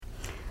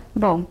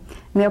Bom,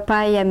 meu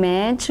pai é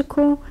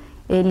médico,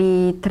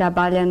 ele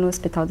trabalha no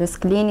Hospital das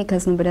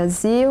Clínicas no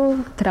Brasil,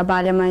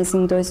 trabalha mais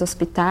em 2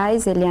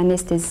 hospitais, ele é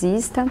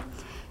anestesista.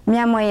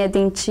 Minha mãe é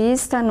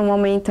dentista, no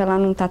momento ela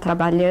não está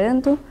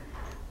trabalhando.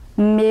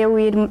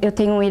 Eu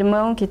tenho um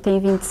irmão que tem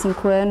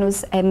 25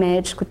 anos, é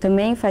médico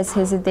também, faz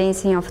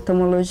residência em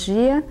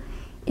oftalmologia.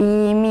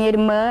 E minha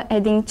irmã é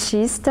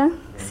dentista,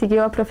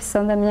 seguiu a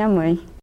profissão da minha mãe.